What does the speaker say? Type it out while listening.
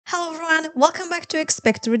Hello everyone, welcome back to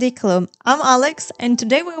Expecto Ridiculum. I'm Alex and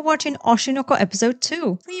today we're watching Oshinoko episode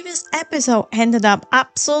 2. Previous episode ended up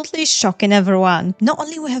absolutely shocking everyone. Not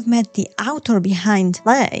only we have met the author behind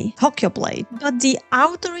play, Tokyo Blade, but the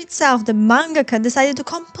author itself, the mangaka, decided to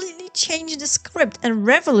completely change the script and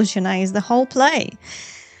revolutionize the whole play.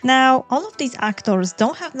 Now, all of these actors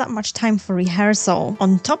don't have that much time for rehearsal.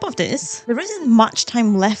 On top of this, there isn't much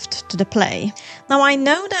time left to the play. Now, I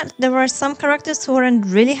know that there were some characters who weren't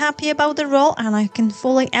really happy about the role, and I can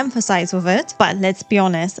fully empathize with it, but let's be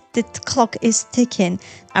honest, the clock is ticking.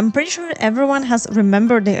 I'm pretty sure everyone has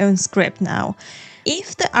remembered their own script now.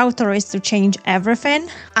 If the author is to change everything,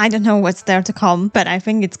 I don't know what's there to come, but I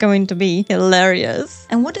think it's going to be hilarious.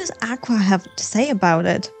 And what does Aqua have to say about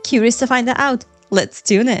it? Curious to find that out. Let's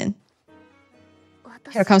tune in.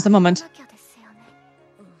 Here comes the moment.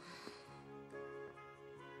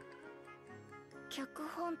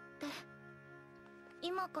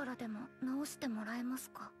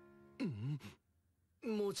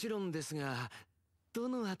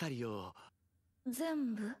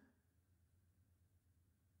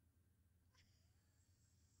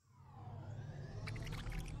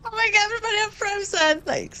 Oh my god, everybody, I'm frozen!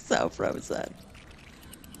 Like, so frozen.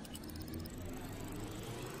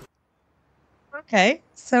 Okay,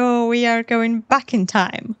 so we are going back in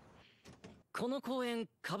time. この公演、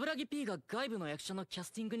カブラギ P が外部の役者のキャ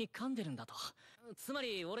スティングに噛んでるんだと。つま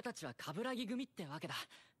り俺たちはカブラギ組ってわけだ。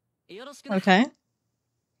よろしくね。Okay.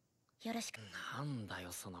 よろしく。なんだ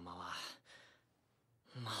よそのまま。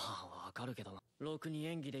まあわかるけど、ろくに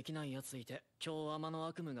演技できないやついて、今日天の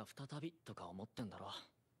悪夢が再びとか思ってんだろ。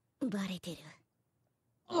バレてる。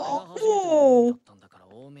あれが初めての演技だったんだから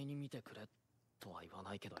多めに見てくれとは言わ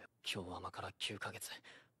ないけどよ。今日天から9ヶ月。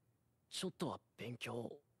ちょっとは勉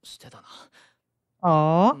強してたな。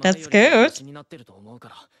Oh, that's good. になってると思うか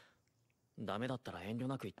ら。ダメだったら遠慮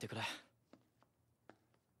なく言ってくれ。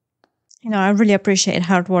You know, I really appreciate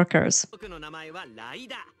hard workers. 僕の名前はライ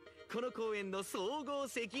ダー。この公演の総合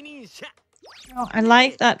責任者。Oh, I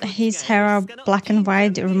like that his hair are black and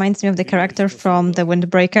white. It reminds me of the character from The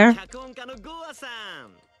Windbreaker.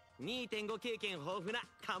 2.5 経験豊富な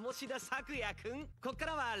鴨志田咲也くん。こっか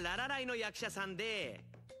らはララライの役者さんで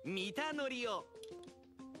三田のりお、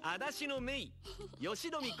足立のメイ、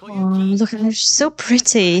吉富小 Oh, look at her, she's so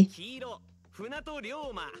pretty. 黄色、船戸龍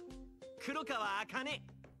馬、黒川茜。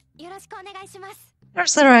よろしくお願いします。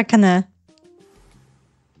Where's the Rakana?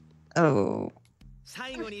 Oh.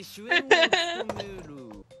 最後に主演を務める。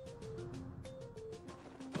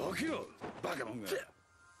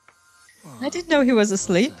I didn't know he was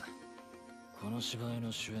asleep. この芝居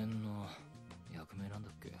の主演の役名なん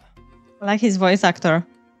だっけ? I like his voice actor.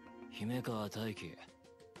 姫川大輝。よ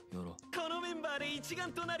ろ。このメンバーで一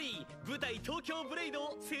丸となり、舞台東京ブレイド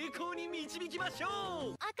を成功に導きまし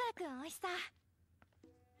ょう。赤くんおひさ。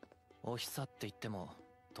おひさって言っても、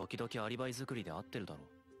時々アリバイ作りで合ってるだろう。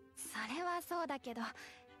それはそうだけど。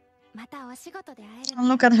And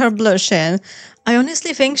look at her blushing. I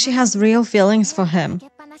honestly think she has real feelings for him.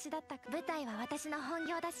 舞台は私の本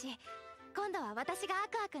業だし、今度は私がア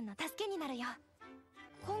クアくんの助けになるよ。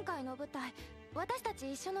今回の舞台、私た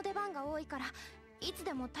ち一緒の出番が多いから、いつ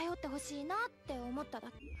でも頼ってほしいなって思っただ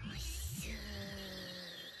け。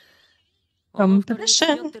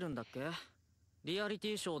Competition. リアリ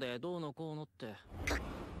ティショーでどうのこうのって。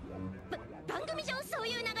番組上そう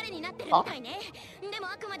いう流れになってるみたいね。で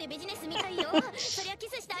もあくまでビジネスみたいよ。そりゃキ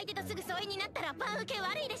スした相手とすぐ疎遠になったらパン受け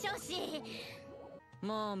悪いでしょうし。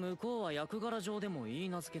まあ向こうは役柄上でもいい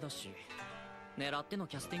名付けだし、狙っての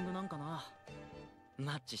キャスティングなんかな。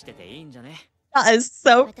マッチしてていいんじゃね。That is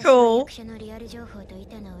so cool. 役者のリアル情報と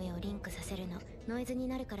板の上をリンクさせるのノイズに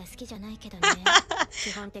なるから好きじゃないけどね。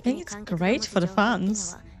基本的に観客が持つ情報っての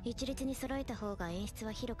は一律に揃えた方が演出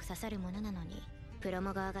は広く刺さるものなのに。OMG,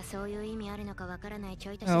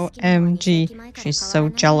 she's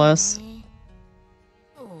so jealous.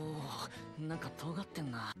 なんか尖って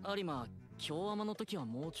んな。有馬、今日天の時は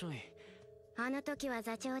もうちょい。あの時は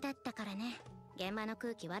座長だったからね。現場の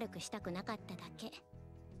空気悪くしたくなかっただけ。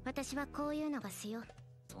私はこういうのがすよ。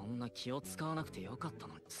そんな気を使わなくてよかった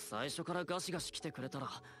の。最初からガシガシ来てくれたら、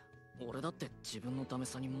俺だって自分のダメ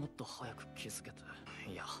さにもっと早く気づけて。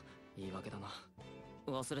いや、言い訳だな。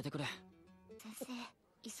忘れてくれ。先生、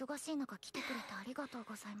忙しい中来てくれてありがとう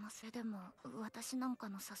ございます。でも私なんか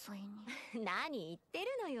の誘いに。何言ってる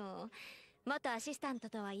のよ。元アシスタント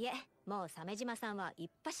とはいえ、もう鮫島さんは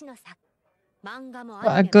一発の作。漫画もあ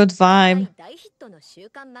る。What a good vibe. 大ヒットの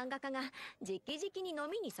週刊漫画家が直々に飲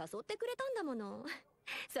みに誘ってくれたんだもの。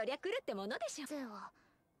そりゃ来るってものでしょ。先生は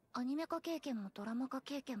アニメ化経験もドラマ化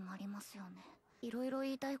経験もありますよね。いろいろ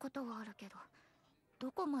言いたいことはあるけど、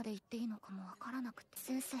どこまで行っていいのかもわからなくて、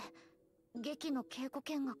先生、劇の稽古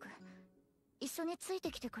見学一緒について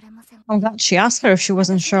きてくれませんか？ Oh god, she asked her if she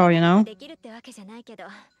wasn't sure, you know? できるってわけじゃないけど、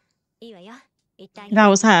いいわよ。一体 That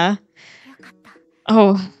was her. よかった。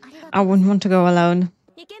 Oh, ありが I とう。 wouldn't want to go alone.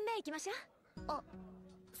 2軒目行きましょう。あ、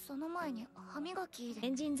その前に歯磨きで。エ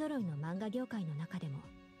ンジン揃いの漫画業界の中でも、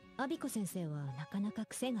アビコ先生はなかなか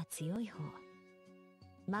癖が強い方。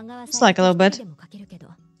漫画は Just like a little bit. でも描けるけど、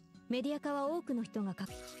メディア化は多くの人が描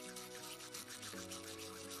く。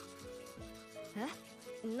え？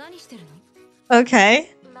何してるの？ Okay.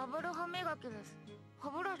 ラブル歯磨きです。歯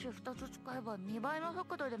ブラシ2つ使えば2倍の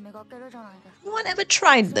速度で磨けるじゃないですか。 No one ever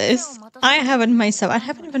tried this. I haven't myself. I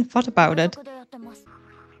haven't even thought about it.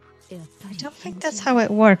 I don't think that's how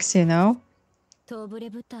it works, you know? 当ブレ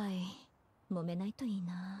舞台、揉めないといい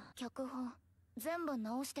な。脚本、全部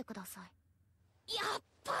直してください。やっ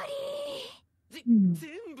ぱり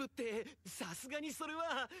全部ってさすがにそれ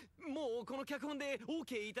はもうこの脚本で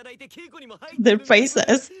OK いただいて稽古にも入って Their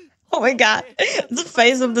faces. Oh my god. The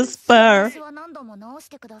face of despair. 私は何度も直し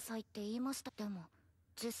てくださいって言いました。でも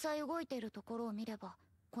実際動いているところを見れば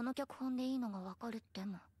この脚本でいいのがわかるって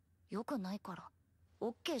もよくないから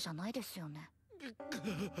OK じゃないですよね。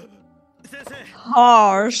先生、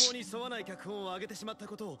 Harsh. に沿わない脚本を上げてしまった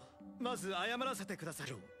ことをまず謝らせてください。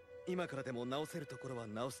今からでも直せるところは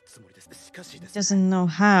直すつもりです。しかしです。 Doesn't know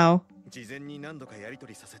how. 事前に何度かやり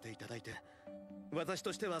取りさせていただいて、私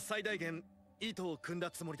としては最大限意図を組ん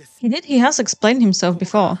だつもりです。 He has explained himself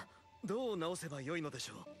before. どう直せば良いので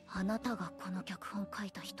しょう。あなたがこの脚本書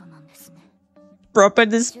いた人なんですね。 Proper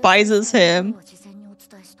despises him. 事前にお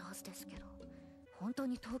伝えしたはずですけど、本当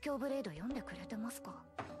に東京ブレイド読んでくれてますか？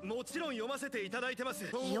もちろん読ませていただいてます。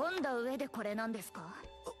読んだ上でこれなんですか？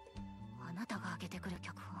あなたが挙げてくる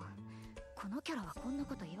脚本、このキャラはこんな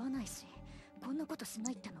こと言わないし、こんなことしな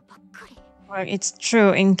いってのばっかり。 Well, it's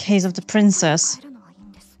true in case of the princess. 変えるのはいい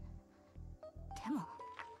んです。でも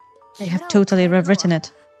They have totally rewritten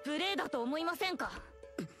it. 無礼だと思いませんか？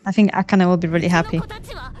 I think Akane will be really こ happy. の子た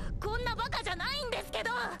ちはこんなバカじゃないんですけ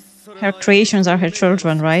ど。 Her creations are her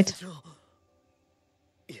children, right?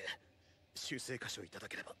 いえ、修正箇所いただ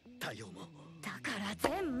ければ対応も。だから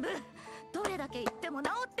全部どれだけ言っても治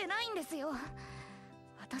ってないんですよ。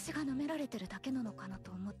私が舐められてるだけなのかなと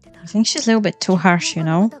思ってたら。 I think she's a little bit too harsh, you あ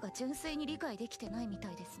know? なたが純粋に理解できてないみた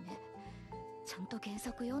いですね。ちゃんと原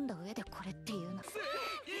作読んだ上でこれっていうの。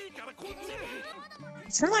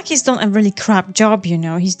 It's not like he's done a really crap job, you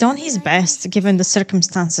know? He's done his best given the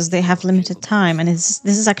circumstances. They have limited time, and this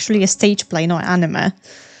is actually a stage play, not anime.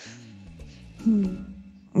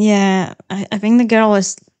 Yeah, I think the girl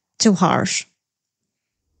is too harsh.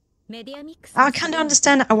 メディアミックス I kind of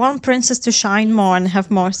understand. I want Princess to shine more and have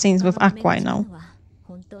more scenes with Aqua, you know?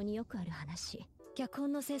 本当によくある話。脚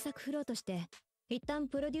本の制作フローとして一旦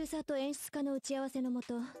プロデューサーと演出家の打ち合わせのも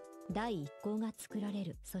と第1項が作られ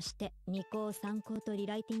る。そして2項3項とリ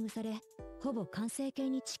ライティングされ、ほぼ完成形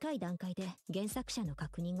に近い段階で原作者の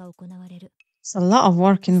確認が行われる。 It's a lot of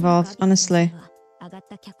work involved, honestly. 上がっ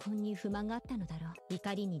た脚本に不満があったのだろう。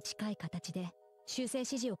怒りに近い形で修正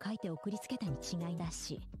指示を書いて送りつけたに違いだ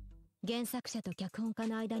し、原作者と脚本家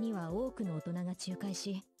の間には多くの大人が仲介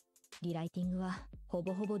し、リライティングはほ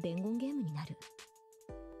ぼほぼ伝言ゲームになる。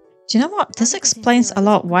 Do you know what? This explains a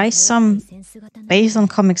lot why some based on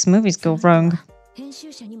comics movies go wrong. 編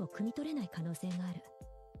集者にも汲み取れない可能性がある。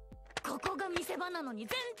ここが見せ場なのに全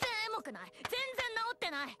然エモくない。全然治って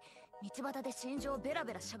ない。道端で心情をベラ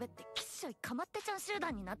ベラ喋ってきっしょいかまってちゃん集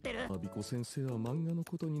団になってる。アビコ先生は漫画の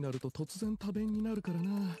ことになると突然多弁になるから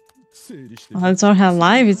な。整理して。 Well, it's all her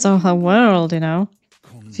life, it's all her world, you know?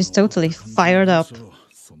 She's totally fired up.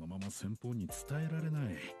 そのまま先方に伝えられな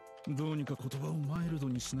い。どうにか言葉をマイルド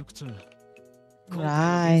にしなくちゃ。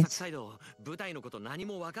Right. サイド、舞台のこと何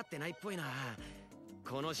も分かってないっぽいな。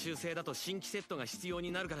この修正だと新規セットが必要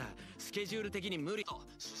になるからスケジュール的に無理と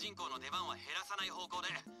主人公の出番は減らさない方向で。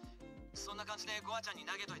そんな感じでゴアちゃんに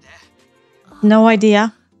投げといて。 No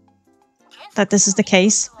idea that this is the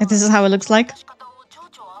case. That this is how it looks like.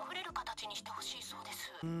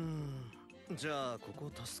 じゃあこ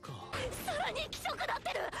こ足すか。さらに気色だって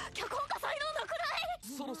る。脚本家才能なくら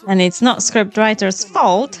い。 And it's not scriptwriter's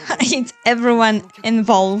fault. It's everyone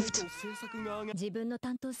involved. 自分の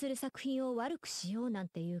担当する作品を悪くしようなん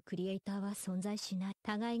ていうクリエイターは存在しない。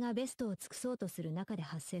互いがベストを尽くそうとする中で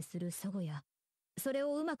発生する齟齬や、それ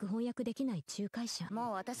をうまく翻訳できない仲介者。も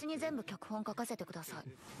う私に全部脚本書かせてくださ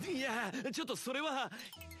い。いや、ちょっとそれは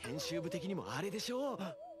編集部的にもあれでしょ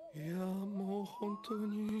う。いやもう本当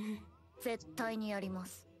に。絶対にやりま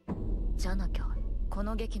す。じゃなきゃこ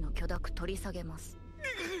の劇の許諾取り下げます。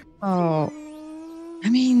Oh. I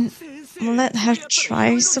mean, let her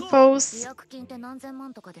try, I suppose. 違約金って何千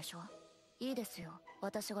万とかでしょ。いいですよ。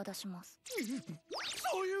私が出します。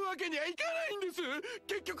そういうわけにはいかないんです。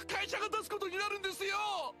結局会社が出すことになるんですよ。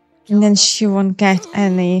 And then she won't get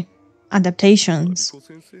any adaptations.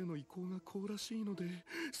 先生の意向がこうらしいので、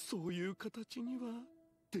そういう形には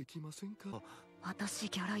できませんか。私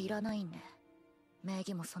ギャラいらないんで。名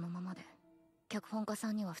義もそのままで。脚本家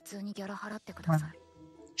さんには普通にギャラ払ってください。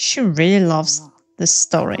 She really loves the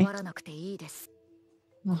story. 関わらなくていいです。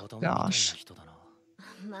 Oh gosh.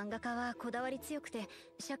 漫画家はこだわり強くて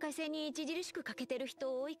社会性に著しく欠けてる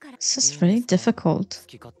人多いから。 This is really difficult. 好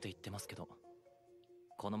き勝手言ってますけど、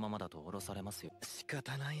このままだと降ろされますよ。仕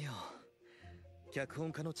方ないよ。脚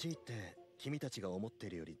本家の地位って君たちが思って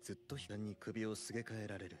いるよりずっと悲観に首をすげ替え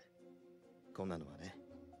られる。こんなのはね、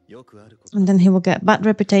よくあること。 And then he will get bad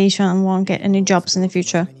reputation and won't get any jobs in the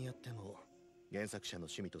future. 原作者の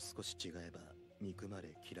趣味と少し違えば憎ま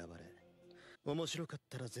れ嫌われ、面白かっ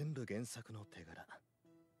たら全部原作の手柄。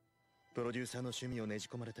プロデューサーの趣味をねじ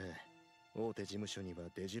込まれて、大手事務所には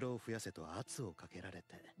出城を増やせと圧をかけられ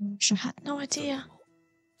て。 She had no idea.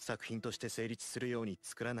 作品として成立するように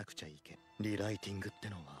作らなくちゃいけん。リライティングって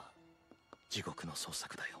のは地獄の創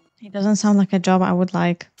作だよ。 It doesn't sound like a job I would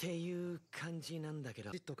like. っていう感じなんだけ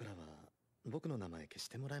ど。ジットからは僕の名前消し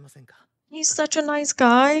てもらえませんか。 He's such a nice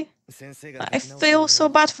guy. 先生が I feel so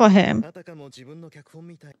bad for him. あたかも自分の脚本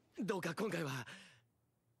みたい。どうか今回は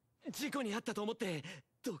事故にあったと思って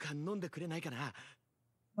どうか飲んでくれないかな。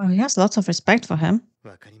 Well, he has lots of respect for him.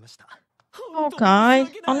 わかりました。 Oh, guy,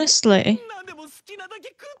 honestly. 何でも好きなだけ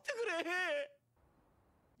食ってく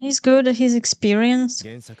れ。 He's good at his experience.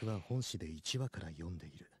 原作は本誌で1話から読んで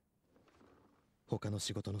いる。他の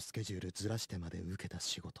仕事のスケジュールずらしてまで受けた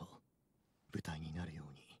仕事、舞台になるよ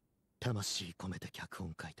うに魂込めて脚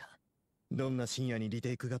本書いた。どんな深夜にリ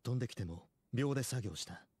テイクが飛んできても秒で作業し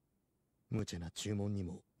た。無茶な注文に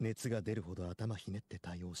も熱が出るほど頭ひねって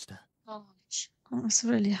対応した。 That's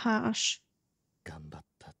really harsh. 頑張っ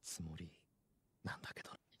たつもりなんだけど。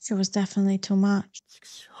 It was definitely too much. 畜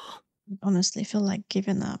生。 I honestly feel like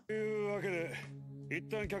giving up. というわけで、一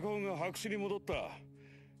旦脚本が白紙に戻った。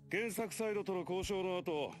原作サイドとの交渉の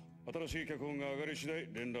後、新しい脚本が上がり次第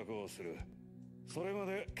連絡をする。それま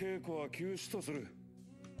で稽古は休止とする。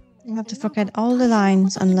 You have to forget all the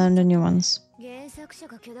lines and learn the new ones. 原作者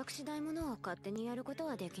が許諾しないものを勝手にやること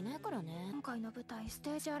はできないからね。今回の舞台ステ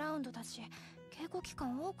ージアラウンドだし、稽古期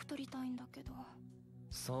間多く取りたいんだけど。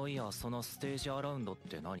そういや、そのステージアラウンドっ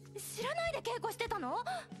て何？知らないで稽古してたの？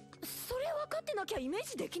それ分かってなきゃイメー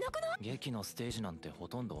ジできなくない？劇のステージなんてほ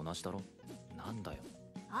とんど同じだろ。なんだよ。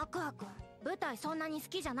アクア君、舞台そんなに好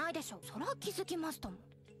きじゃないでしょ。そら気づきますとも。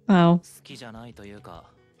 Well, 好きじゃないというか、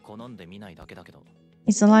好んで見ないだけだけど。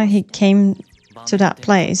 it's not like he came to that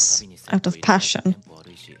place out of passion.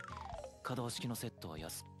 可動式のセットは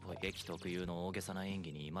安っぽい。劇特有の大げさな演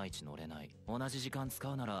技にいまいち乗れない。同じ時間使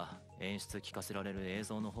うなら演出聞かせられる映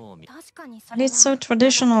像の方を見。確かにそ But れ it's so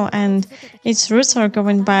traditional and its roots are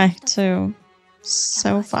going back to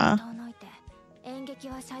so far. 演劇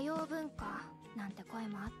は社用文化なんて声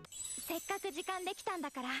もあって。せっかく時間できたんだ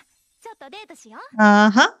から、ちょっとデートしよう。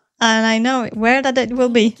 Uh-huh. And I know where that it will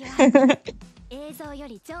be. 映像よ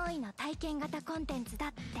り上位の体験型コンテンツだ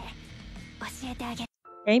って教えてあげる。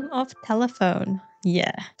 Game of Telephone.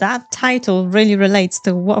 Yeah, that title really relates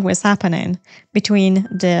to what was happening between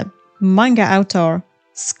the manga author,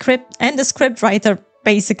 script, and the script writer,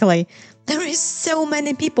 basically. There is so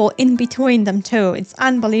many people in between them too. It's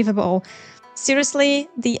unbelievable. Seriously,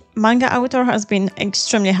 the manga author has been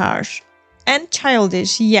extremely harsh. And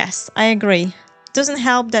childish, yes, I agree. Doesn't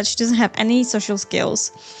help that she doesn't have any social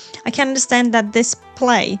skills. I can understand that this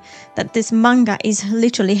play, that this manga is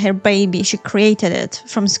literally her baby. She created it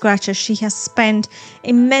from scratch. She has spent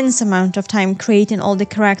immense amount of time creating all the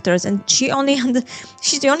characters, and she's the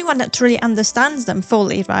only one that really understands them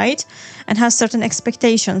fully, right? And has certain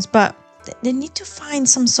expectations, but they need to find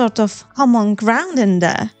some sort of common ground in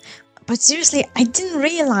there. But seriously, I didn't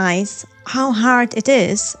realize how hard it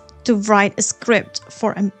is to write a script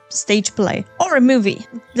for a stage play or a movie.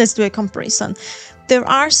 Let's do a comparison. There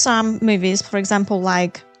are some movies, for example,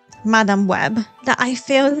 like Madame Web, that I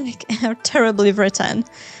feel like are terribly written.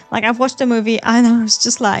 Like, I've watched the movie and I was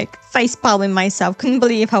just like face palming myself. Couldn't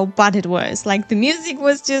believe how bad it was. Like, the music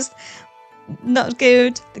was just not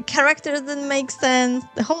good. The characters didn't make sense.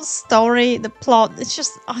 The whole story, the plot, it's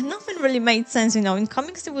just nothing really made sense, you know. In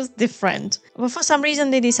comics it was different, but for some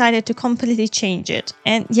reason they decided to completely change it.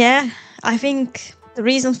 And yeah, I think the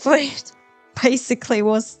reason for it basically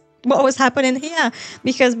was what was happening here,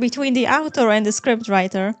 because between the author and the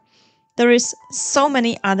scriptwriter there is so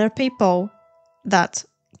many other people that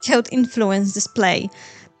could influence display.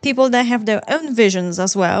 People that have their own visions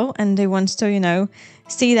as well, and they want to,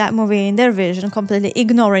 see that movie in their vision, completely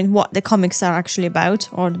ignoring what the comics are actually about,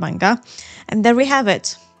 or the manga. And there we have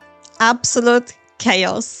it. Absolute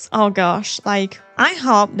chaos. Oh gosh, I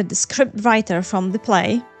hope that the script writer from the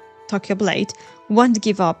play, Tokyo Blade, won't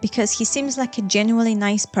give up, because he seems like a genuinely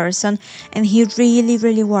nice person and he really,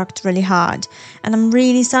 really worked really hard. And I'm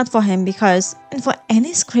really sad for him, and for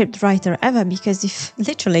any script writer ever, because if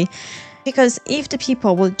the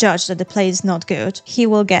people will judge that the play is not good, he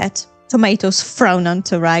will get tomatoes thrown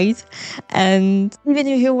onto, right? And even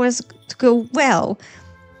if it was to go well,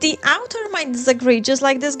 the author might disagree, just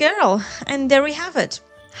like this girl. And there we have it.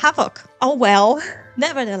 Havoc. Oh well.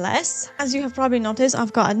 Nevertheless, as you have probably noticed,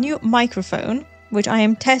 I've got a new microphone, which I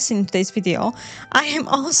am testing in today's video. I am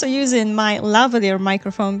also using my lavalier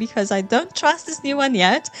microphone because I don't trust this new one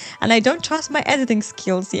yet, and I don't trust my editing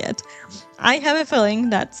skills yet. I have a feeling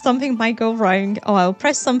that something might go wrong, or I'll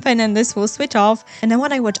press something and this will switch off. And then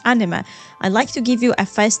when I watch anime, I like to give you a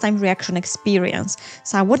first-time reaction experience.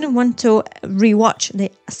 So I wouldn't want to rewatch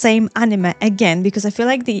the same anime again, because I feel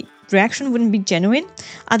like the reaction wouldn't be genuine.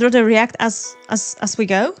 I'd rather react as we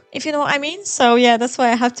go, if you know what I mean. So yeah, that's why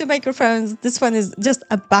I have two microphones. This one is just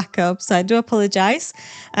a backup, so I do apologize.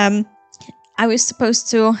 I was supposed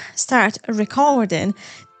to start recording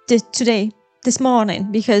this morning,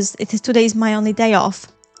 because today is my only day off.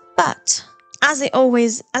 But as it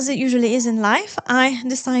usually is in life, I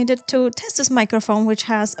decided to test this microphone, which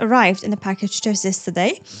has arrived in a package just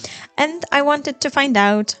yesterday, and I wanted to find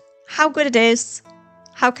out how good it is,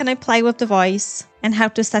 how can I play with the voice, and how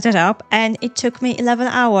to set it up. And it took me 11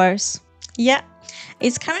 hours. Yeah,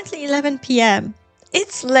 it's currently 11 p.m.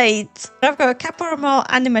 It's late. I've got a couple more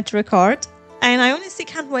anime to record, and I honestly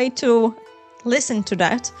can't wait to listen to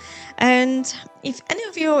that. And if any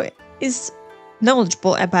of you is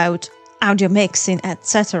knowledgeable about audio mixing,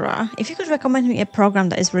 etc., if you could recommend me a program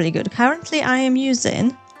that is really good. Currently, I am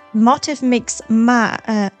using Motive Mix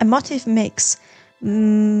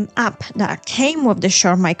app that came with the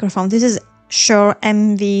Shure microphone. This is Shure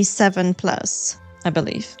MV7 Plus, I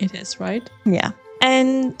believe. It is, right? Yeah.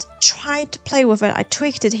 And tried to play with it. I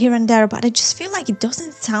tweaked it here and there, but I just feel like it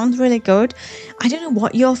doesn't sound really good. I don't know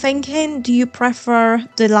what you're thinking. Do you prefer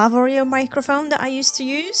the lavalier microphone that I used to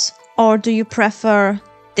use? Or do you prefer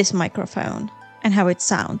this microphone and how it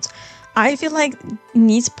sounds? I feel like it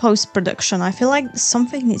needs post-production. I feel like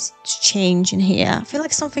something needs to change in here. I feel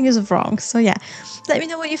like something is wrong. So yeah, let me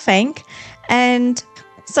know what you think. And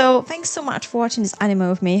so thanks so much for watching this anime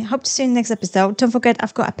with me. Hope to see you in the next episode. Don't forget,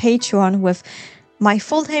 I've got a Patreon with my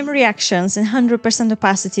full-time reactions in 100%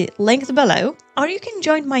 opacity linked below. Or you can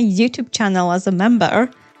join my YouTube channel as a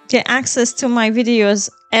member, get access to my videos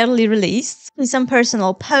early released, with some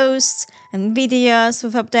personal posts and videos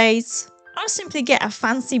with updates, or simply get a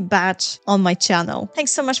fancy badge on my channel.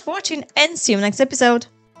 Thanks so much for watching, and see you in the next episode.